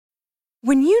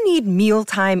When you need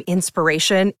mealtime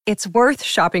inspiration, it's worth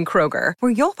shopping Kroger,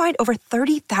 where you'll find over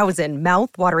 30,000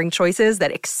 mouth-watering choices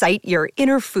that excite your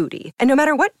inner foodie. And no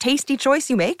matter what tasty choice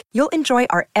you make, you'll enjoy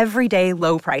our everyday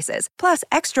low prices, plus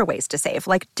extra ways to save,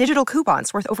 like digital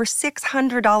coupons worth over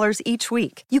 $600 each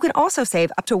week. You can also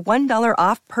save up to $1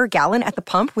 off per gallon at the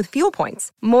pump with fuel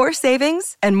points. More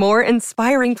savings and more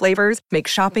inspiring flavors make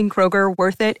shopping Kroger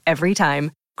worth it every time.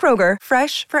 Kroger,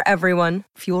 fresh for everyone.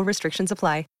 Fuel restrictions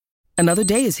apply. Another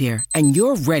day is here, and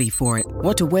you're ready for it.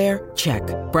 What to wear? Check.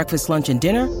 Breakfast, lunch, and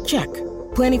dinner? Check.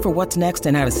 Planning for what's next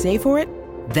and how to save for it?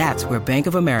 That's where Bank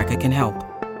of America can help.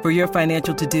 For your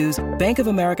financial to-dos, Bank of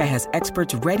America has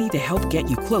experts ready to help get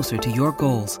you closer to your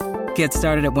goals. Get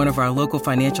started at one of our local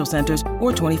financial centers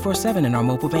or 24/7 in our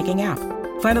mobile banking app.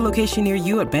 Find a location near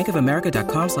you at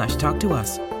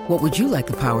bankofamerica.com/talktous. What would you like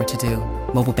the power to do?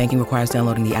 Mobile banking requires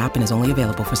downloading the app and is only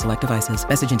available for select devices.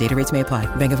 Message and data rates may apply.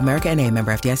 Bank of America N.A.,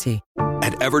 member FDIC.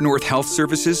 At Evernorth Health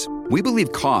Services, we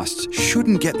believe costs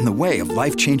shouldn't get in the way of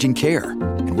life-changing care,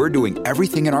 and we're doing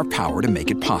everything in our power to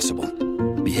make it possible.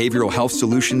 Behavioral health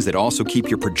solutions that also keep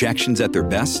your projections at their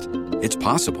best? It's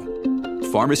possible.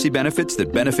 Pharmacy benefits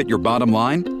that benefit your bottom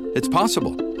line? It's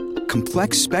possible.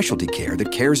 Complex specialty care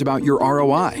that cares about your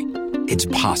ROI? It's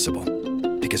possible.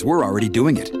 Because we're already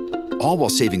doing it. All while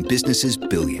saving businesses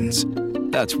billions.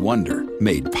 That's Wonder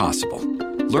made possible.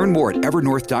 Learn more at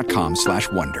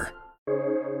evernorth.com/wonder.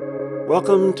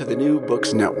 Welcome to the New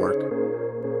Books Network.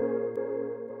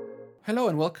 Hello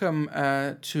and welcome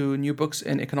to New Books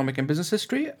in Economic and Business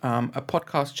History, a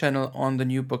podcast channel on the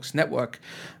New Books Network.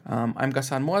 I'm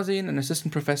Ghassan Moazin, an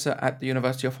assistant professor at the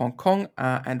University of Hong Kong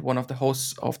and one of the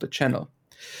hosts of the channel.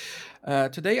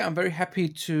 Today, I'm very happy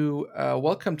to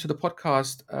welcome to the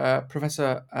podcast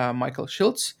Professor Michael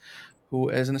Schiltz, who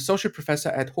is an associate professor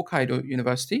at Hokkaido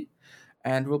University,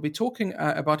 and we'll be talking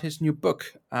about his new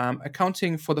book,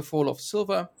 Accounting for the Fall of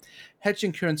Silver,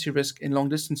 Hedging Currency Risk in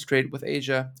Long-Distance Trade with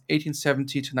Asia,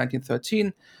 1870 to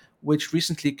 1913, which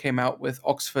recently came out with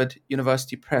Oxford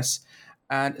University Press,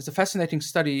 and is a fascinating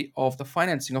study of the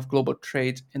financing of global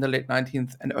trade in the late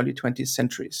 19th and early 20th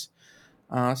centuries.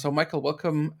 So, Michael,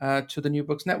 welcome to the New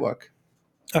Books Network.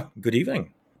 Good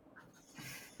evening.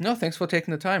 No, thanks for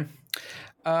taking the time.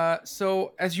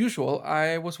 So, as usual,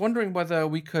 I was wondering whether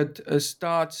we could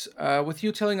start with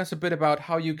you telling us a bit about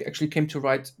how you actually came to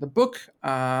write the book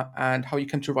and how you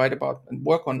came to write about and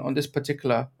work on this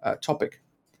particular topic.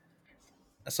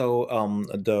 So,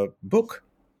 the book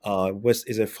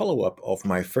is a follow-up of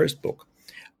my first book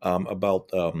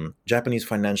about Japanese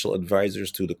financial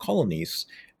advisors to the colonies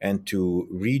and to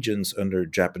regions under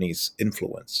Japanese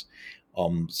influence.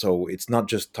 So it's not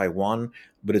just Taiwan,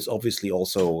 but it's obviously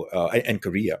also and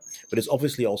Korea, but it's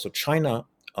obviously also China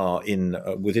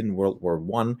within World War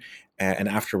I, and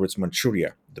afterwards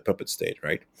Manchuria, the puppet state,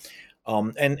 right?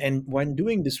 And when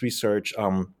doing this research,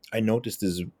 I noticed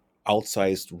this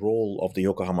outsized role of the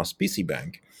Yokohama Specie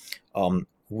Bank,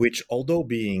 which, although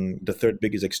being the third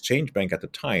biggest exchange bank at the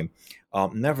time,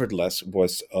 nevertheless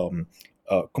was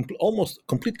almost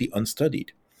completely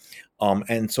unstudied.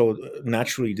 And so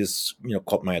naturally this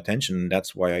caught my attention, and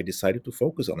that's why I decided to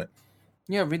focus on it.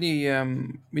 Yeah, really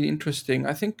interesting.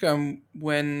 I think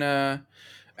knowing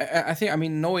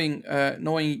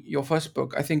your first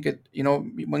book, I think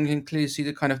one can clearly see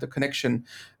the kind of the connection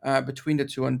between the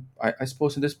two, and I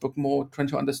suppose in this book more trying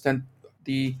to understand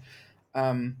the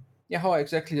how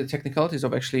exactly the technicalities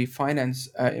of actually finance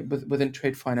within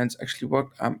trade finance actually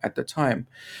worked at the time.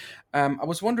 I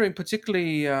was wondering,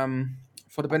 particularly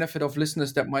for the benefit of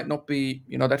listeners that might not be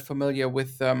that familiar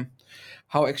with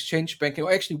how exchange banking,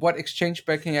 or actually what exchange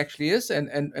banking actually is,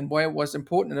 and why it was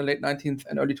important in the late 19th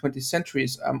and early 20th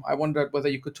centuries. I wondered whether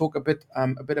you could talk a bit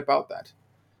about that.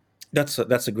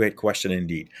 That's a great question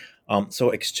indeed. So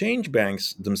exchange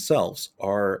banks themselves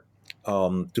are,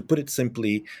 to put it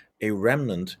simply, a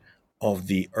remnant of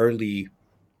the early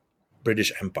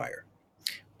British Empire.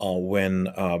 When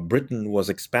Britain was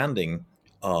expanding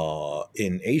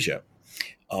in Asia,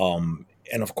 and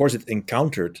of course it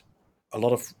encountered a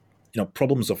lot of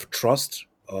problems of trust,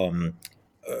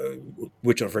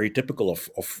 which are very typical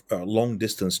of long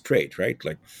distance trade, right?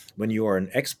 Like when you are an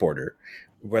exporter,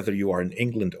 whether you are in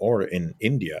England or in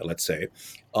India, let's say,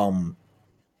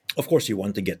 of course you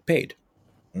want to get paid.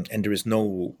 And there is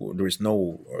no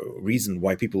reason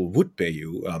why people would pay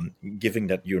you, given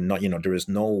that you're not, there is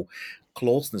no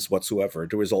closeness whatsoever.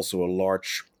 There is also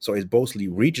so it's mostly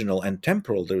regional and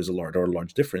temporal. There are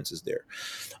large differences there.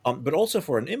 But also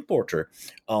for an importer,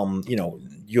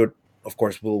 you of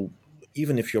course will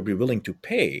even if you'll be willing to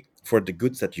pay for the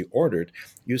goods that you ordered,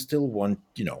 you still want,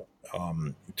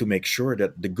 to make sure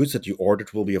that the goods that you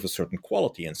ordered will be of a certain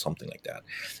quality and something like that.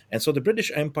 And so the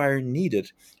British Empire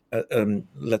needed,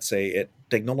 let's say,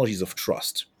 technologies of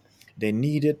trust. They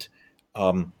needed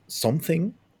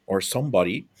something or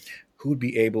somebody who would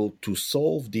be able to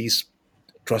solve these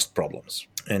trust problems.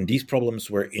 And these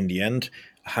problems were in the end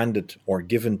handed or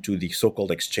given to the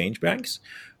so-called exchange banks,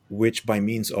 which by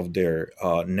means of their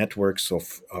networks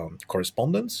of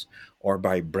correspondence or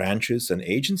by branches and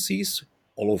agencies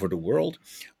all over the world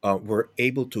were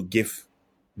able to give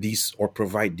these or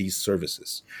provide these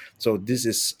services. So this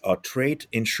is trade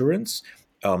insurance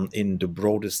in the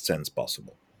broadest sense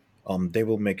possible. They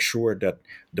will make sure that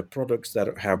the products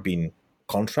that have been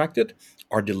contracted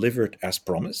are delivered as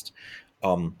promised,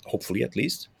 hopefully at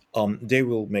least. They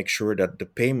will make sure that the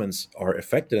payments are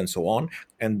effected and so on.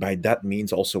 And by that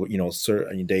means also,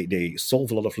 they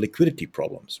solve a lot of liquidity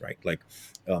problems, right? Like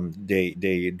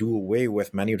they do away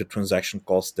with many of the transaction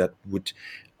costs that would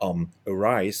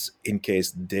arise in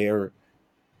case their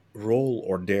role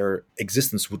or their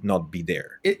existence would not be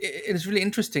there. It is really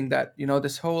interesting that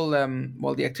this whole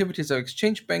the activities of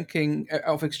exchange banking,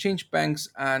 of exchange banks,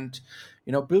 and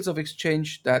bills of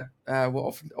exchange that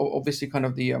were obviously kind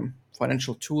of the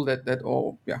financial tool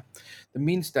the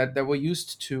means that were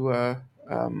used to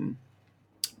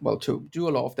to do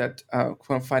a lot of that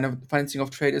financing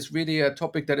of trade is really a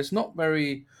topic that is not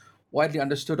very widely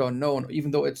understood or known,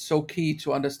 even though it's so key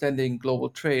to understanding global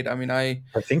trade. I mean, I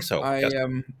think so.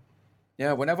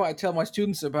 Yes. Whenever I tell my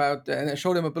students about and I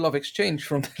show them a bill of exchange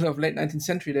from the late 19th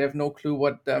century, they have no clue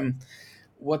what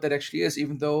that actually is,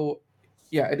 even though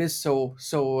it is so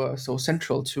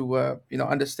central to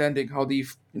understanding how the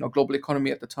global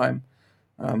economy at the time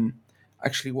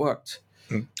actually worked.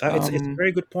 It's a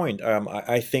very good point.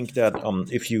 I think that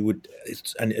if you would,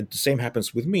 the same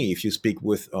happens with me. If you speak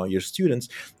with your students,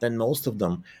 then most of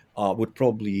them would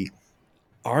probably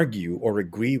argue or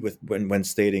agree with when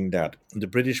stating that the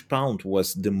British pound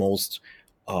was the most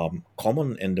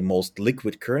common and the most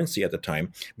liquid currency at the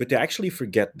time, but they actually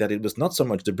forget that it was not so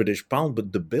much the British pound,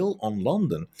 but the bill on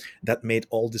London that made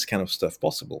all this kind of stuff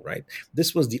possible, right?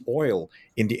 This was the oil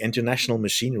in the international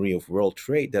machinery of world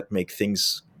trade that make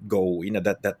things go,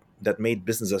 that made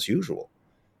business as usual.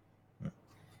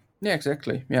 Yeah,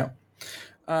 exactly. Yeah.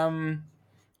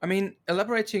 I mean,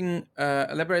 elaborating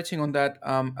on that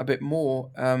a bit more.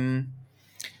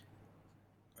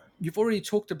 You've already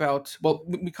talked about,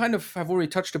 we kind of have already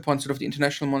touched upon sort of the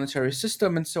international monetary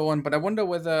system and so on, but I wonder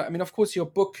whether, of course, your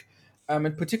book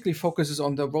it particularly focuses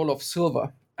on the role of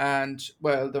silver and,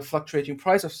 the fluctuating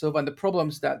price of silver and the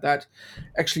problems that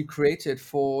actually created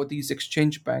for these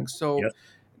exchange banks. So Yes.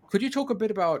 Could you talk a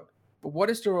bit about what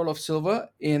is the role of silver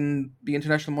in the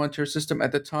international monetary system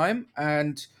at the time,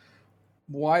 and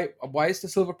why is the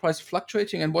silver price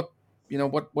fluctuating, and what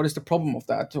is the problem of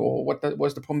that, or what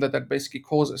was the problem that basically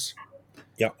causes?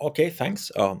 Yeah, okay, thanks.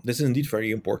 This is indeed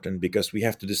very important because we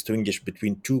have to distinguish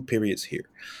between two periods here.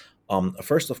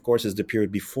 First, of course, is the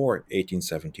period before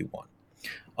 1871.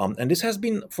 And this has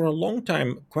been for a long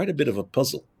time quite a bit of a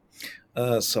puzzle.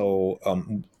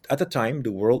 At the time,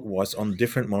 the world was on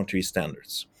different monetary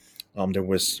standards. There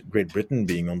was Great Britain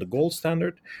being on the gold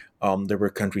standard. There were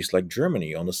countries like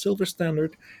Germany on the silver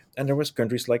standard, and there was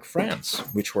countries like France,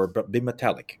 which were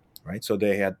bimetallic, right? So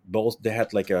they had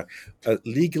like a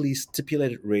legally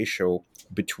stipulated ratio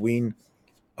between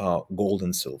gold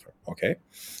and silver. Okay.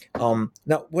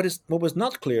 Now, what was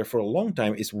not clear for a long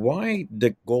time is why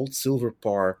the gold-silver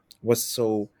par was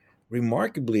so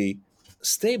remarkably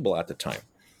stable at the time,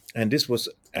 and this was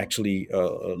actually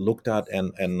looked at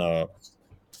and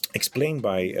explained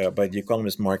by the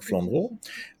economist Mark Flannery,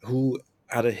 who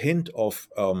at a hint of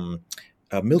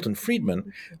Milton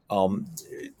Friedman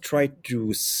tried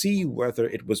to see whether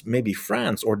it was maybe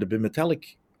France or the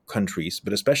bimetallic countries,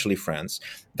 but especially France,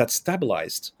 that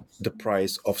stabilized the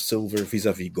price of silver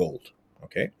vis-a-vis gold.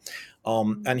 Okay,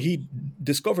 and he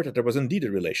discovered that there was indeed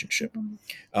a relationship,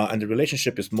 and the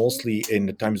relationship is mostly in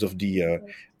the times of the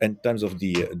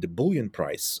bullion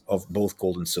price of both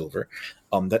gold and silver.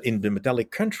 That in the metallic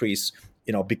countries,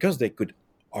 because they could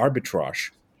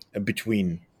arbitrage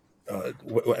between,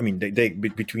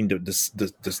 between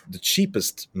the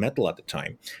cheapest metal at the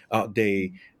time,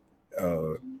 they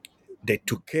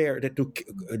took care of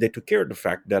the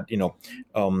fact that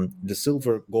the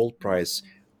silver gold price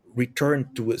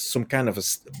returned to some kind of a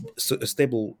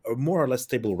stable, or more or less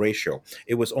stable ratio.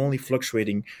 It was only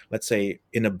fluctuating, let's say,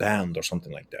 in a band or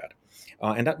something like that,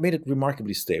 and that made it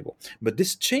remarkably stable. But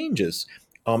this changes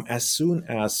as soon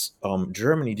as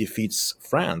Germany defeats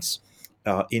France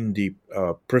in the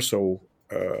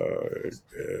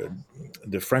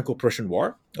the Franco-Prussian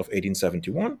War of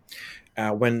 1871,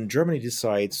 when Germany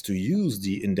decides to use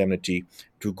the indemnity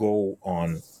to go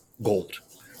on gold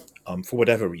for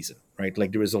whatever reason, right?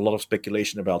 Like there is a lot of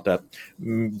speculation about that.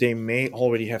 They may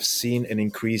already have seen an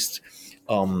increased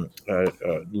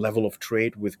level of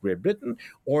trade with Great Britain,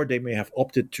 or they may have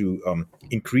opted to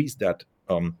increase that.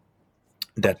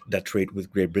 That trade with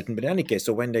Great Britain. But in any case,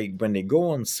 so when they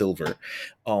go on silver,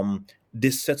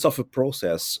 this sets off a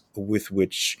process with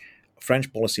which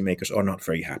French policymakers are not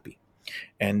very happy,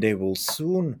 and they will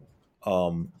soon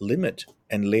limit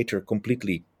and later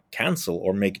completely cancel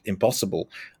or make it impossible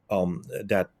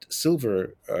that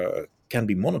silver can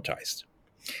be monetized.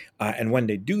 And when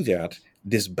they do that,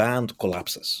 this band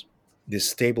collapses. This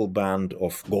stable band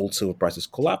of gold silver prices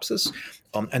collapses,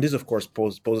 and this, of course,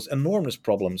 poses enormous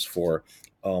problems for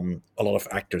a lot of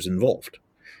actors involved,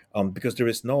 because there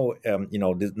is no,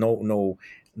 there's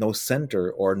no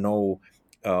center or no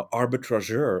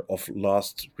arbitrageur of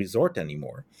last resort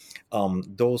anymore.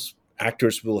 Those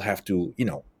actors will have to,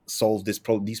 solve these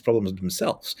problems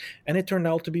themselves, and it turned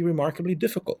out to be remarkably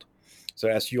difficult. So,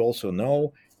 as you also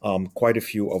know, quite a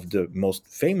few of the most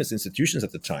famous institutions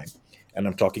at the time, and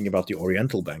I'm talking about the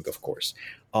Oriental Bank, of course,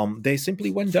 they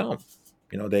simply went down.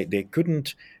 They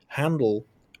couldn't handle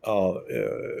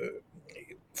the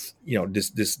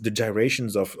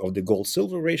gyrations of the gold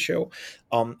silver ratio,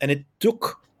 and it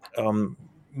took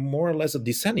more or less a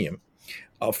decennium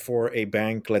for a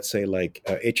bank, let's say like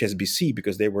HSBC,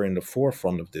 because they were in the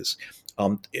forefront of this,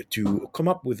 to come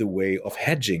up with a way of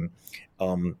hedging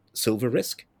silver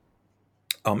risk.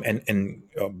 And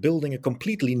building a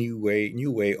completely new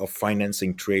way of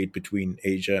financing trade between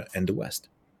Asia and the West.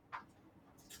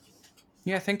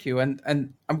 Yeah, thank you.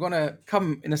 And I'm gonna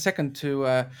come in a second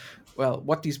to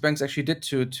what these banks actually did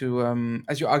to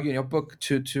as you argue in your book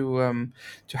to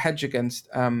hedge against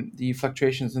the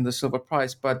fluctuations in the silver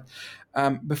price. But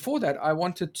before that, I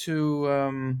wanted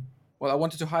to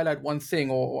highlight one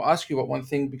thing or ask you about one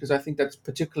thing, because I think that's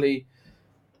particularly.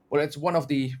 Well, it's one of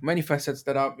the many facets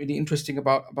that are really interesting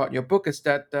about your book, is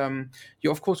that you,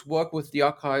 of course, work with the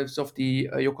archives of the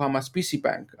Yokohama Specie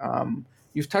Bank.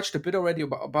 You've touched a bit already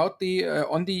about the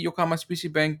on the Yokohama Specie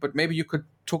Bank, but maybe you could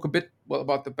talk a bit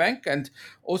about the bank, and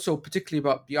also particularly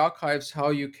about the archives,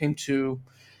 how you came to,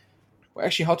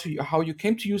 how you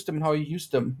came to use them and how you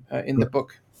used them in the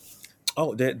book.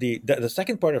 Oh, the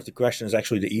second part of the question is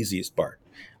actually the easiest part,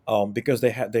 because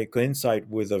they coincide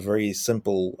with a very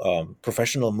simple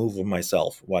professional move of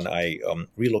myself when I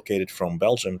relocated from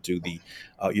Belgium to the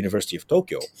University of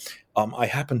Tokyo. I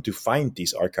happened to find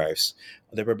these archives.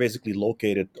 They were basically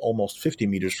located almost 50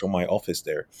 meters from my office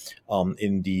there,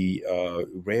 in the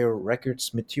rare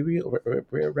records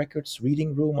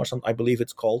reading room, or something, I believe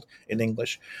it's called in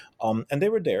English, and they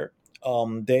were there.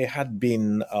 They had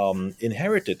been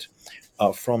inherited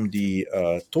from the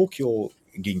Tokyo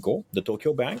Ginko, the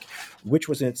Tokyo Bank, which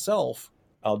was in itself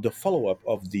the follow-up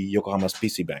of the Yokohama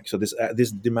Specie Bank. So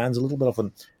this demands a little bit of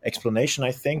an explanation,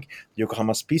 I think. The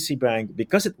Yokohama Specie Bank,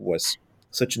 because it was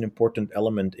such an important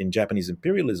element in Japanese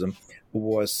imperialism,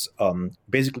 was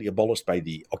basically abolished by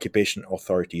the occupation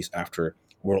authorities after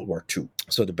World War II.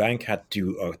 So the bank had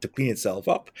to clean itself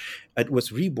up. It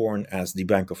was reborn as the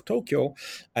Bank of Tokyo,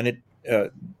 and it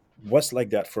was like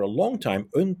that for a long time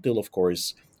until, of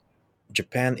course,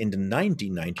 Japan in the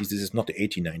 1990s, this is not the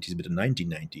 1890s, but the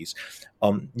 1990s,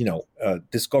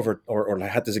 discovered or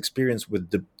had this experience with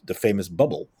the famous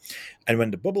bubble. And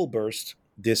when the bubble burst,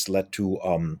 this led to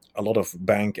a lot of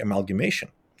bank amalgamation.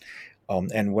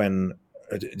 And when,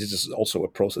 this is also a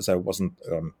process I wasn't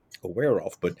aware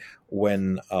of, but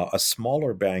when a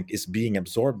smaller bank is being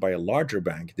absorbed by a larger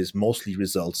bank, this mostly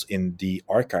results in the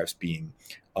archives being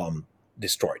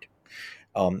destroyed.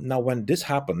 Now, when this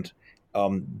happened,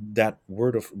 that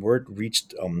word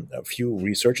reached a few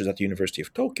researchers at the University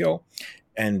of Tokyo,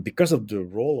 and because of the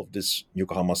role of this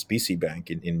Yokohama Specie Bank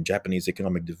in Japanese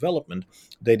economic development,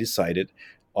 they decided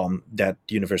that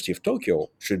the University of Tokyo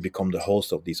should become the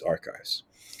host of these archives.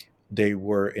 They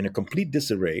were in a complete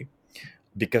disarray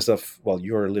because of,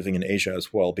 you're living in Asia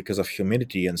as well, because of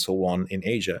humidity and so on in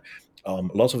Asia.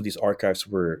 Lots of these archives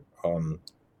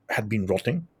had been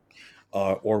rotting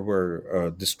or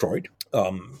were destroyed.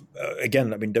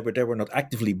 Again, I mean, they were not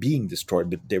actively being destroyed,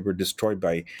 but they were destroyed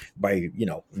by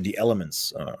the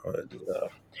elements.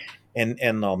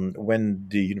 And when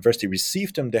the university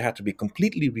received them, they had to be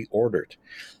completely reordered.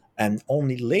 And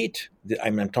only late,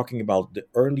 I'm talking about the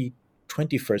early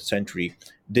 21st century,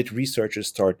 did researchers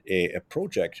start a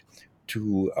project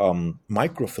to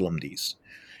microfilm these.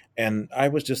 And I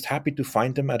was just happy to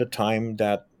find them at a time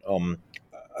that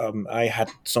I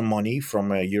had some money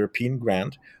from a European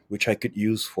grant, which I could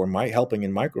use for my helping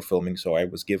in microfilming. So I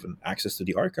was given access to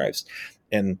the archives,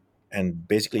 and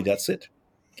basically that's it.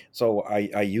 So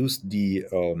I used the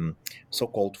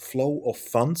so-called flow of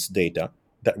funds data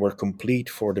that were complete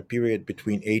for the period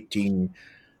between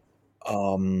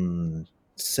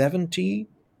 1870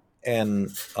 and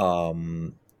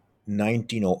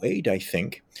 1908, I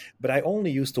think. But I only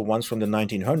used the ones from the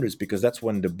 1900s because that's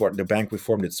when the bank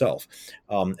reformed itself,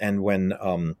 and when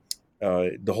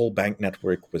the whole bank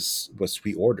network was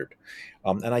reordered.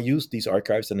 And I used these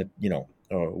archives, and it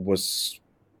was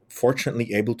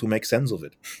fortunately able to make sense of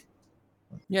it.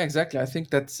 Yeah, exactly. I think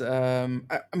that's.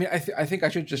 I think I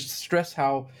should just stress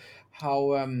how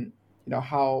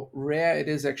rare it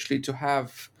is actually to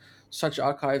have such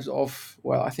archives of,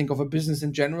 well, I think of a business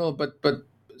in general, but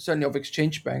certainly of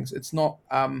exchange banks. It's not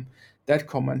that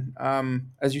common.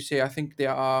 As you say, I think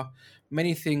there are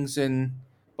many things in.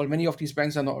 Well, many of these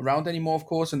banks are not around anymore, of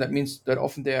course, and that means that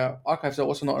often their archives are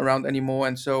also not around anymore.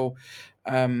 And so,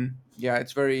 yeah,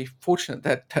 it's very fortunate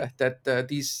that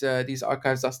these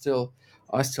archives are still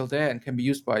there and can be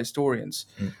used by historians.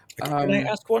 Can I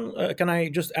ask one? Can I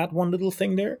just add one little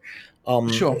thing there?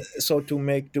 Sure. So to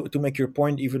make your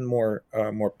point even more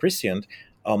prescient,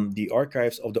 the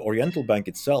archives of the Oriental Bank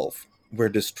itself were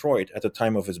destroyed at the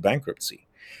time of its bankruptcy.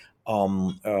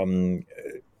 Um, um,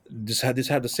 this had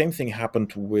the same thing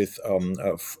happened with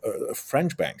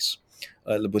French banks,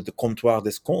 with the Comptoir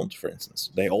d'Escompte, for instance.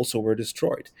 They also were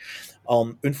destroyed.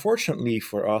 Unfortunately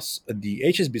for us, the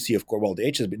HSBC, of course, well, the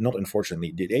HSBC, not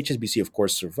unfortunately, the HSBC, of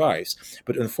course, survives.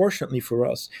 But unfortunately for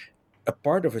us, a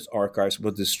part of its archives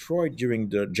was destroyed during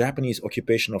the Japanese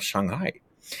occupation of Shanghai.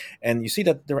 And you see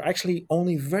that there are actually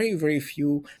only very, very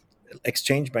few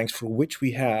exchange banks for which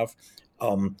we have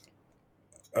um,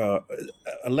 a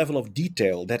level of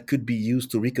detail that could be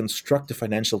used to reconstruct the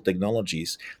financial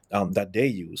technologies that they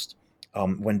used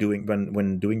when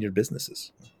doing their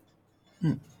businesses.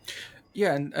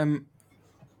 Yeah, and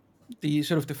the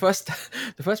sort of the first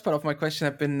the first part of my question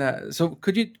have been so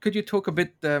could you talk a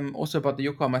bit also about the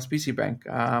Yokohama Specie Bank?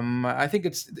 I think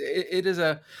it is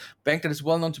a bank that is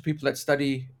well known to people that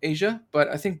study Asia, but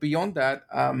I think beyond that,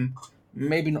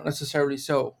 maybe not necessarily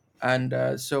so. And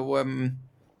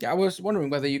yeah, I was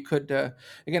wondering whether you could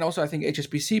again, also I think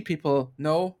HSBC people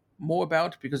know more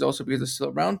about because it's still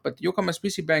around, but Yokohama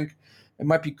Specie Bank, it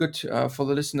might be good for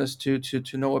the listeners to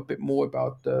know a bit more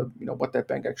about what that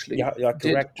bank actually Yeah, did,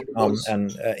 correct. what it was.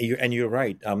 You're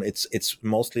right. It's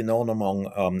mostly known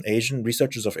among Asian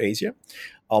researchers of Asia.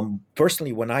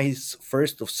 Personally, when I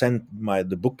first sent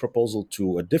the book proposal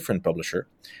to a different publisher,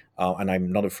 and I'm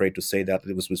not afraid to say that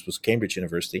it was Cambridge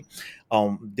University,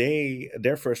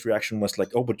 their first reaction was like,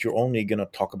 "Oh, but you're only going to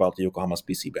talk about the Yokohama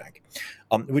Specie Bank,"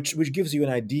 which gives you an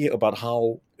idea about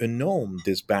how unknown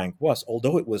this bank was,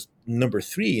 although it was number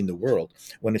 3 in the world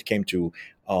when it came to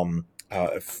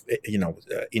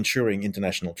ensuring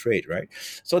international trade, right?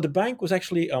 So the bank was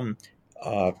actually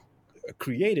uh,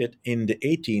 created in the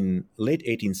late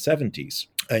 1870s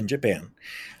in Japan,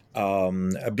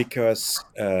 because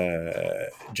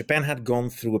Japan had gone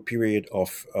through a period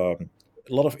of a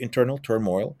lot of internal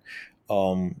turmoil.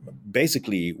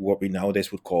 Basically, what we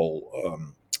nowadays would call,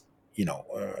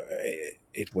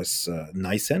 it was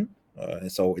Naisen.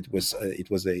 So it was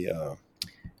a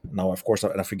now, of course,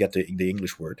 I forget the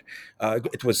English word.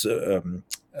 It was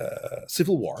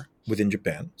civil war within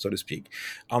Japan, so to speak,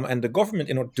 and the government,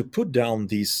 in order to put down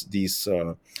the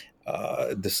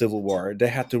civil war, they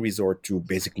had to resort to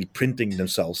basically printing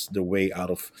themselves the way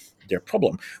out of their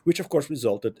problem, which of course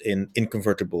resulted in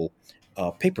inconvertible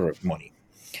paper money.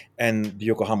 And the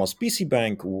Yokohama Specie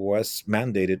Bank was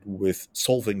mandated with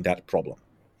solving that problem.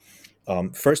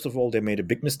 First of all, they made a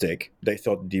big mistake. They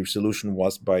thought the solution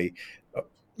was by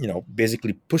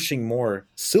basically pushing more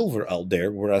silver out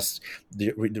there, whereas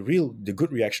the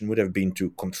good reaction would have been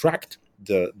to contract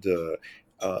the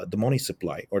money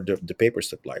supply or the paper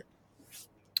supply.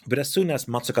 But as soon as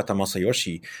Matsukata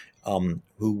Masayoshi,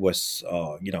 who was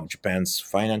Japan's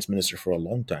finance minister for a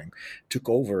long time, took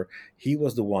over, he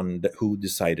was the one who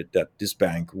decided that this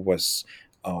bank was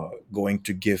going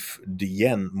to give the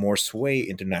yen more sway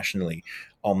internationally,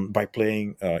 by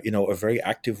playing a very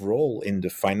active role in the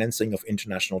financing of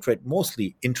international trade,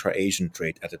 mostly intra-Asian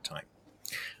trade at the time.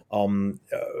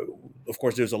 Of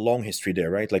course, there's a long history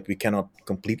there, right? Like, we cannot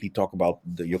completely talk about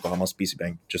the Yokohama Specie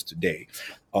Bank just today.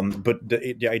 But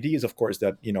the idea is, of course,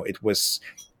 that it was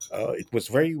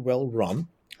very well run,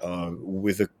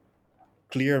 with a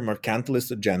clear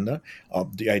mercantilist agenda.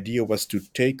 The idea was to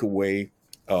take away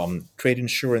trade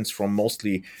insurance from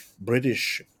mostly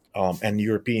British and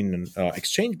European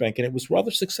Exchange Bank, and it was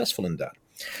rather successful in that.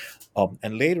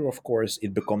 And later, of course,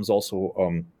 it becomes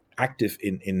also active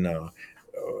in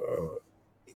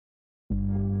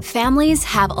Families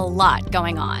have a lot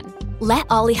going on. Let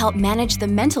Ollie help manage the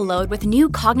mental load with new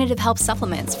cognitive help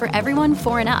supplements for everyone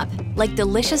 4 and up, like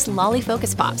delicious Lolly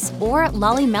Focus Pops or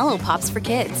Lolly Mellow Pops for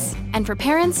kids. And for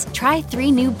parents, try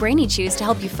 3 new Brainy Chews to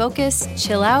help you focus,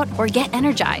 chill out, or get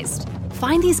energized.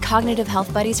 Find these cognitive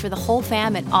health buddies for the whole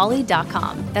fam at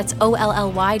ollie.com. That's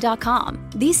OLLY.com.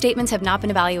 These statements have not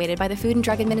been evaluated by the Food and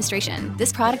Drug Administration.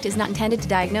 This product is not intended to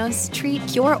diagnose, treat,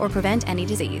 cure, or prevent any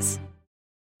disease.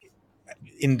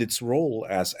 in its role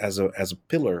as a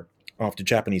pillar of the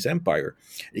Japanese Empire.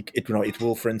 It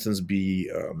will, for instance, be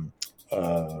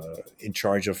in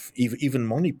charge of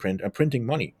even printing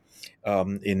money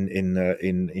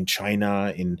in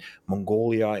China, in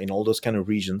Mongolia, in all those kind of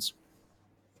regions.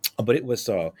 But it was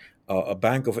a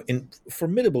bank of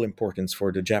formidable importance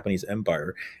for the Japanese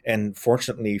Empire, and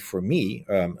fortunately for me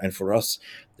and for us,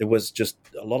 there was just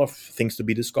a lot of things to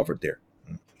be discovered there.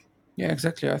 Yeah,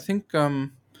 exactly. I think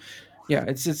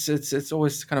it's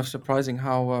always kind of surprising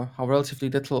how relatively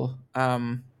little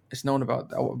is known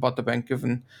about the bank,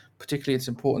 given particularly its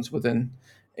importance within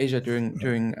Asia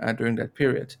during that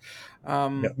period.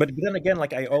 But then again,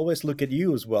 like, I always look at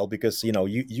you as well, because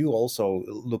you also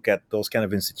look at those kind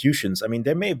of institutions. I mean,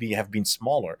 they have been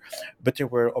smaller, but they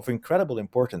were of incredible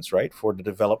importance, right, for the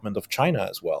development of China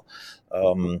as well.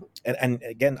 And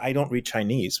again, I don't read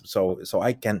Chinese, so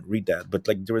I can't read that. But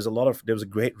like, there was a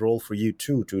great role for you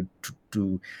too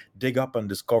to dig up and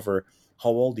discover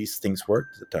how all these things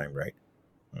worked at the time, right?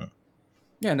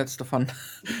 Yeah, and that's the fun.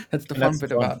 That's the fun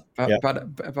bit about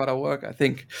our work, I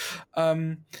think.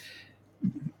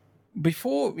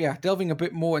 Before delving a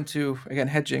bit more into, again,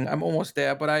 hedging, I'm almost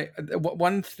there. But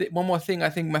one more thing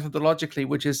I think methodologically,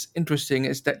 which is interesting,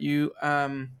 is that you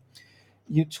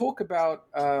talk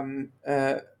about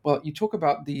the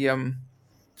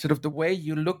sort of the way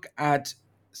you look at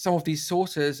some of these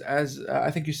sources as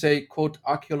I think you say, quote,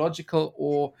 archaeological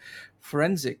or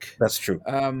forensic. That's true.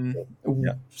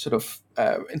 Sort of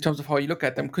in terms of how you look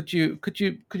at them. Could you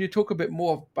talk a bit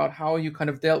more about how you kind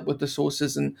of dealt with the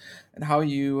sources and how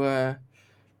you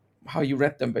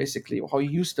read them, basically, or how you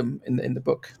used them in the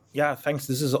book? Yeah, thanks.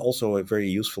 This is also a very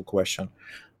useful question.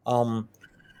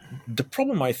 The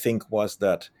problem, I think, was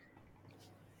that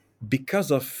because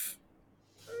of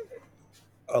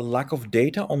a lack of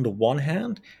data on the one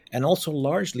hand, and also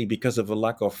largely because of a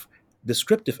lack of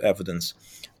descriptive evidence,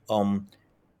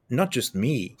 not just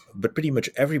me, but pretty much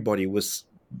everybody was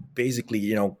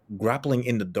basically, grappling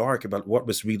in the dark about what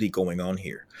was really going on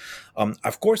here.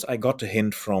 Of course, I got a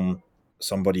hint from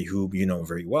somebody who you know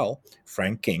very well,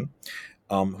 Frank King,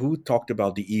 who talked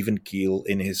about the even keel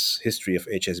in his history of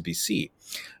HSBC.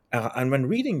 And when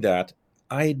reading that,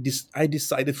 I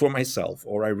decided for myself,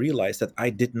 or I realized that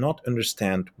I did not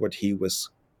understand what he was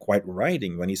quite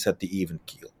writing when he said the even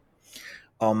keel.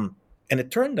 And it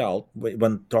turned out,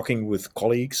 when talking with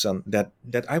colleagues, that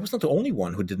I was not the only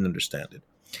one who didn't understand it.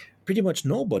 Pretty much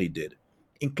nobody did,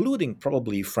 including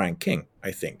probably Frank King,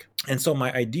 I think. And so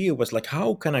my idea was, like,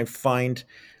 how can I find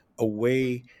a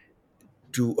way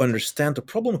to understand the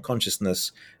problem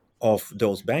consciousness of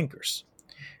those bankers?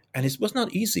 And it was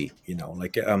not easy,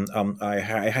 I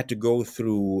had to go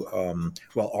through,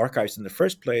 archives in the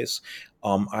first place.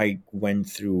 I went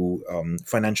through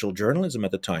financial journalism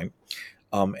at the time.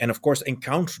 And of course,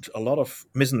 encountered a lot of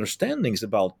misunderstandings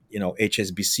about,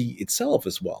 HSBC itself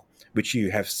as well, which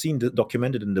you have seen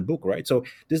documented in the book, right? So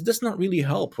this does not really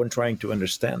help when trying to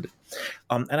understand it.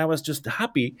 And I was just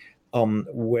happy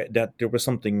that there was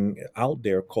something out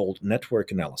there called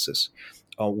network analysis,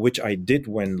 which I did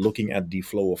when looking at the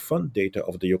flow of fund data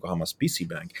of the Yokohama Specie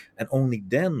Bank. And only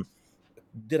then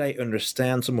did I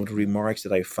understand some of the remarks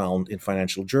that I found in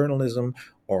financial journalism,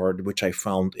 or which I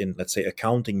found in, let's say,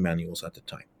 accounting manuals at the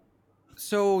time.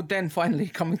 So then finally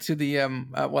coming to the,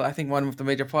 I think one of the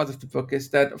major parts of the book is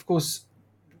that, of course,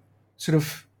 sort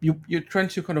of you're trying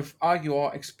to kind of argue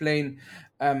or explain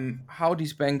how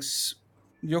these banks,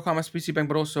 Yokohama Specie Bank,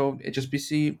 but also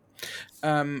HSBC,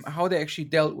 how they actually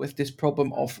dealt with this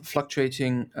problem of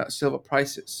fluctuating silver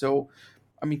prices. So,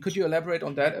 I mean, could you elaborate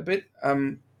on that a bit?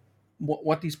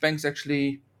 What these banks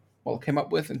actually came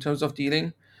up with in terms of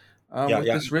dealing with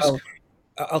this risk?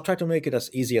 I'll try to make it as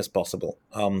easy as possible.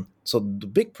 So the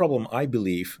big problem, I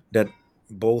believe, that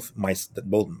both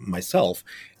myself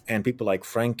and people like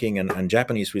Frank King and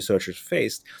Japanese researchers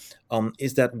faced,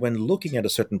 is that when looking at a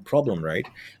certain problem, right,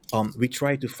 we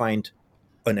try to find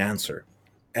an answer,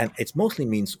 and it mostly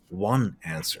means one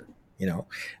answer.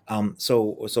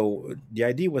 So the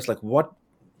idea was, like, what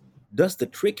does the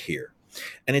trick here.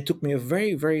 And it took me a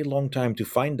very, very long time to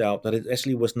find out that it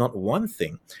actually was not one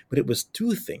thing, but it was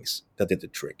two things that did the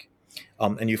trick.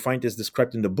 And you find this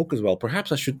described in the book as well.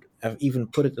 Perhaps I should have even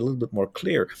put it a little bit more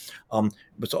clear.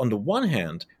 But so on the one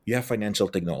hand, you have financial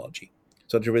technology.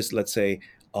 So there is, let's say,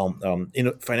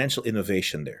 financial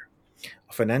innovation there.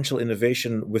 Financial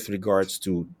innovation with regards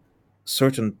to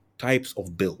certain types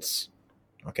of bills.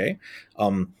 Okay?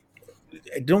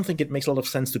 I don't think it makes a lot of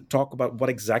sense to talk about what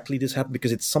exactly this happened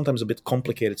because it's sometimes a bit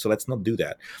complicated, so let's not do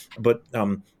that. But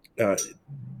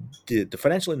the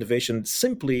financial innovation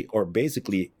simply or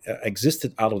basically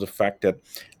existed out of the fact that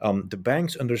the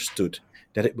banks understood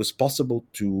that it was possible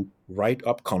to write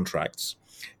up contracts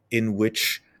in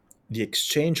which the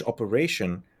exchange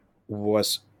operation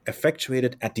was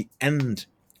effectuated at the end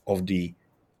of the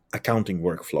accounting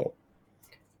workflow.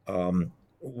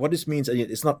 What this means,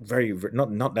 it's not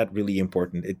that really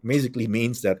important. It basically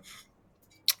means that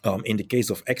in the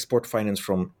case of export finance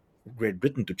from Great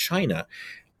Britain to China,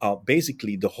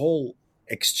 basically the whole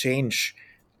exchange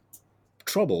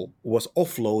trouble was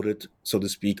offloaded, so to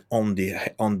speak, on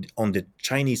the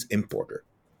Chinese importer.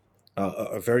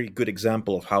 A very good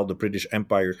example of how the British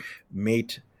Empire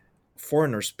made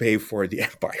foreigners pay for the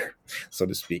empire, so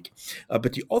to speak.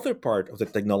 But the other part of the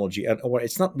technology, or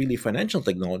it's not really financial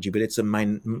technology, but it's a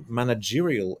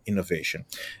managerial innovation,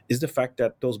 is the fact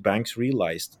that those banks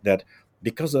realized that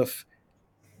because of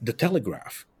the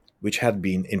telegraph, which had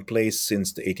been in place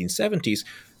since the 1870s,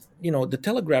 the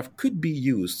telegraph could be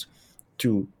used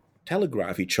to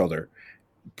telegraph each other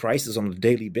prices on a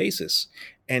daily basis,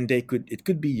 and it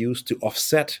could be used to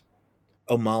offset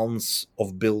amounts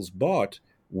of bills bought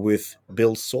with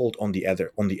bills sold on the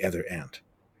other end.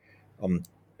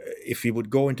 If we would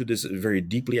go into this very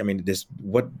deeply,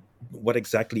 what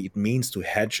exactly it means to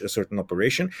hedge a certain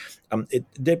operation,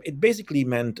 it basically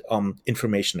meant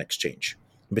information exchange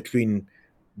between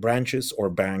branches or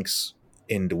banks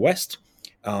in the West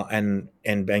and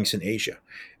banks in Asia,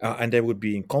 and they would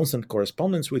be in constant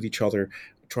correspondence with each other,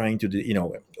 trying to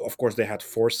of course they had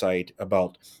foresight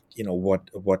about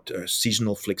what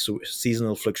seasonal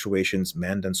fluctuations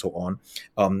meant and so on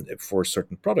for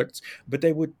certain products, but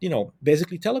they would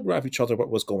basically telegraph each other what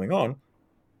was going on,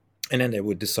 and then they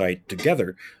would decide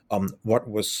together what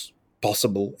was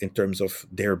possible in terms of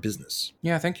their business.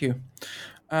 Yeah, thank you.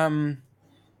 And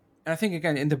I think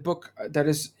again in the book that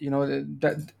is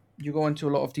that you go into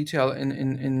a lot of detail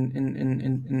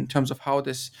in terms of how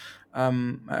this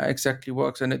exactly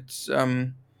works, and it's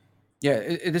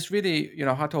it is really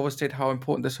hard to overstate how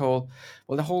important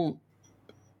the whole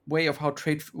way of how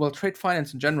trade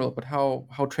finance in general, but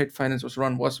how trade finance was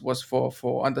run was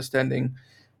for understanding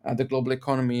the global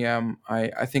economy.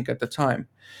 I think at the time.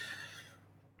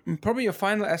 Probably a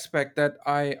final aspect that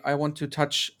I want to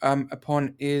touch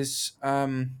upon is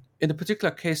in the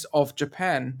particular case of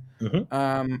Japan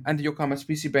and the Yokohama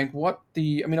Specie Bank.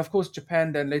 Of course,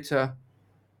 Japan then later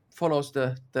follows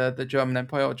the German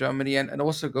Empire or Germany and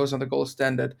also goes on the gold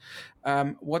standard.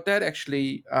 What that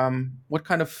actually, what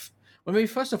kind of, well, maybe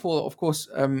first of all, of course,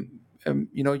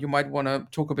 you might want to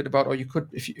talk a bit about, or you could,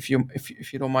 if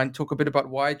you don't mind, talk a bit about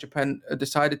why Japan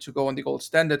decided to go on the gold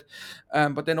standard,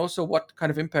 but then also what kind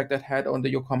of impact that had on the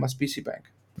Yokohama Specie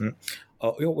Bank.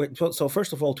 So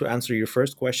first of all, to answer your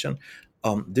first question,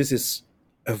 this is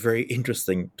a very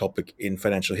interesting topic in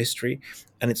financial history,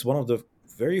 and it's one of the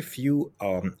very few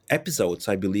episodes,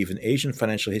 I believe, in Asian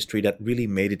financial history that really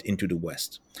made it into the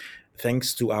West.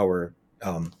 Thanks to our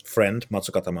friend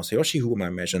Matsukata Masayoshi, whom I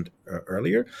mentioned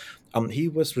earlier, he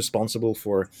was responsible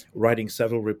for writing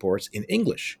several reports in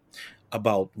English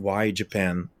about why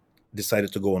Japan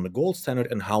decided to go on the gold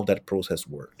standard and how that process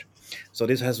worked. So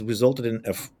this has resulted in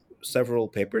several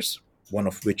papers, one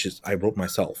of which is I wrote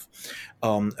myself.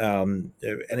 And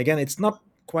again, it's not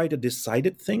quite a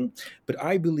decided thing, but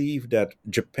I believe that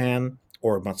Japan,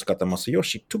 or Matsukata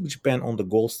Masayoshi, took Japan on the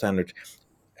gold standard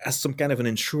as some kind of an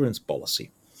insurance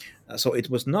policy. So it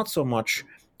was not so much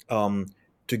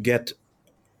to get,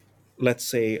 let's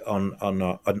say, an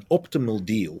optimal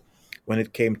deal when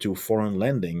it came to foreign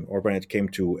lending or when it came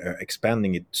to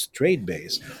expanding its trade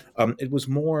base. It was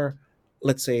more,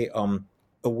 let's say,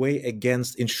 a way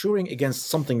against insuring against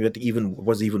something that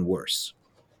was even worse.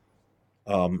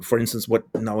 For instance, what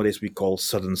nowadays we call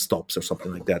sudden stops or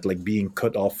something like that, like being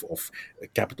cut off of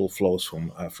capital flows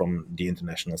from the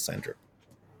international center.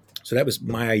 So that was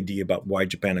my idea about why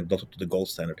Japan adopted the gold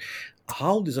standard.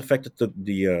 How this affected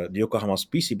the Yokohama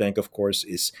Specie Bank, of course,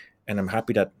 is, and I'm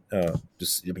happy that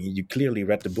you clearly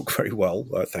read the book very well.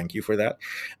 Thank you for that.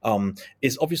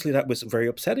 Is obviously that was very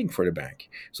upsetting for the bank.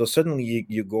 So suddenly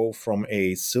you go from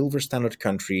a silver standard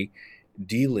country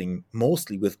dealing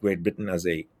mostly with Great Britain as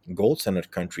a gold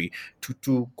standard country to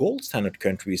two gold standard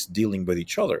countries dealing with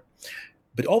each other.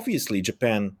 But obviously,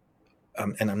 Japan,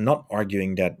 and I'm not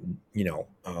arguing that,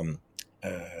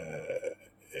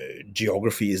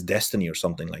 geography is destiny or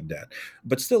something like that,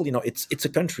 but still, it's a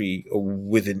country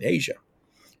within Asia.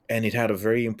 And it had a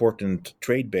very important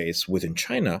trade base within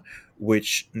China,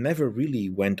 which never really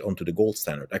went onto the gold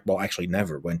standard. Well, actually,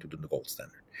 never went to the gold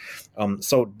standard.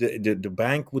 So the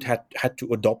bank would had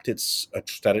to adopt its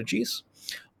strategies.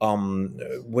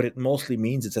 What it mostly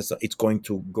means is that it's going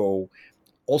to go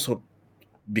also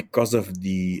because of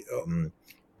the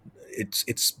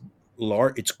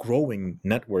its growing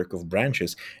network of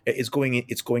branches. It's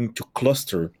going to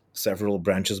cluster several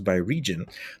branches by region,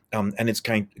 and it's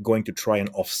going to try and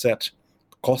offset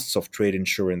costs of trade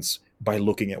insurance by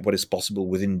looking at what is possible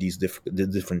within the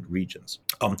different regions.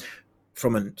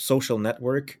 From a social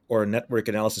network or a network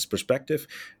analysis perspective,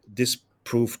 this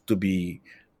proved to be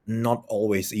not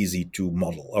always easy to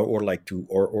model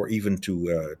or even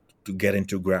to get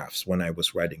into graphs when I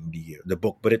was writing the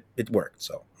book, but it worked.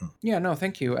 So Yeah, no,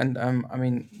 thank you. And I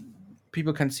mean,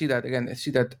 people can see that again.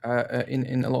 See that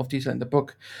in a lot of detail in the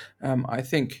book. I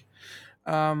think.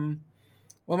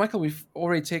 Well, Michael, we've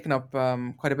already taken up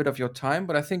quite a bit of your time,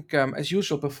 but I think, as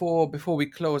usual, before we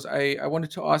close, I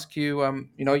wanted to ask you.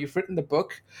 You've written the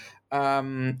book,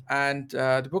 and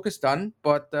the book is done,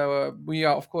 but we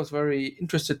are, of course, very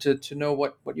interested to know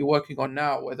what you're working on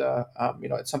now. Whether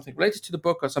it's something related to the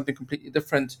book or something completely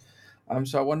different.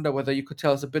 So I wonder whether you could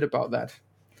tell us a bit about that.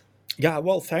 Yeah,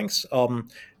 well, thanks.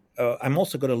 I'm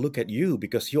also going to look at you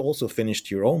because you also finished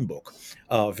your own book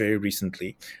very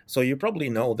recently. So you probably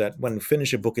know that when you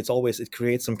finish a book, it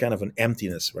creates some kind of an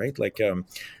emptiness, right? Like,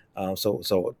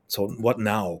 so what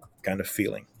now kind of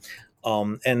feeling.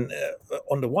 And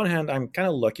on the one hand, I'm kind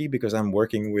of lucky because I'm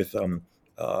working with,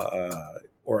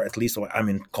 or at least I'm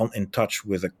in touch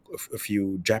with a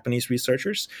few Japanese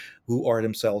researchers who are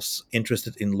themselves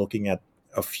interested in looking at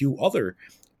a few other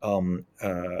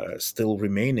still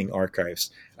remaining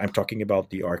archives. I'm talking about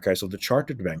the archives of the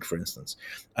Chartered Bank, for instance.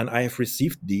 And I have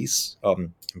received these.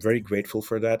 I'm very grateful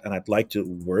for that. And I'd like to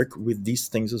work with these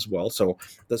things as well. So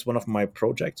that's one of my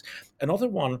projects. Another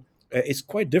one is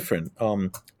quite different.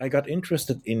 I got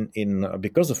interested in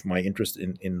because of my interest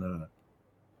in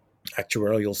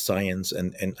actuarial science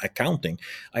and accounting.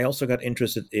 I also got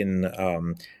interested in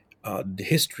the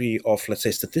history of, let's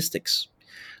say, statistics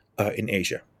in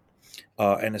Asia.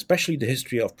 And especially the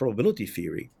history of probability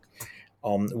theory,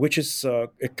 which is a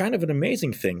kind of an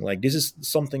amazing thing. Like, this is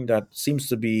something that seems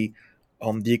to be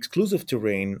the exclusive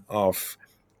terrain of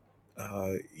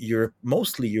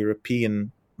mostly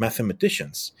European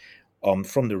mathematicians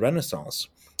from the Renaissance.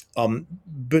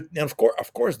 But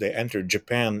of course, they entered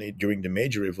Japan during the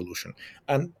Meiji Revolution,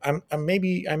 and I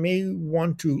may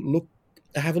want to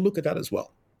have a look at that as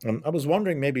well. I was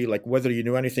wondering maybe like whether you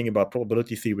knew anything about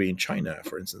probability theory in China,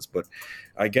 for instance, but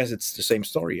I guess it's the same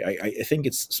story. I think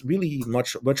it's really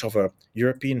much of a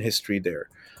European history there,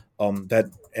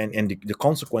 that and the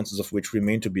consequences of which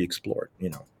remain to be explored.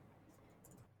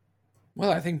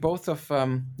 Well, I think both of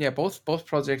both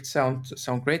projects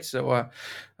sound great. So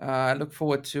I look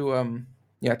forward to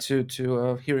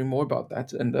hearing more about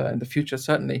that in the future,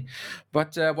 certainly.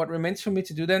 But what remains for me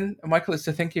to do then, Michael, is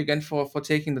to thank you again for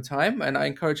taking the time, and I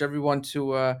encourage everyone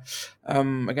to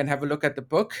again have a look at the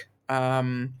book.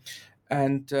 As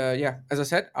I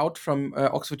said, out from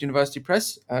Oxford University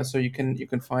Press, so you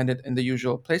can find it in the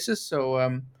usual places.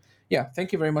 So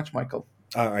thank you very much, Michael.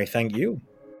 I thank you.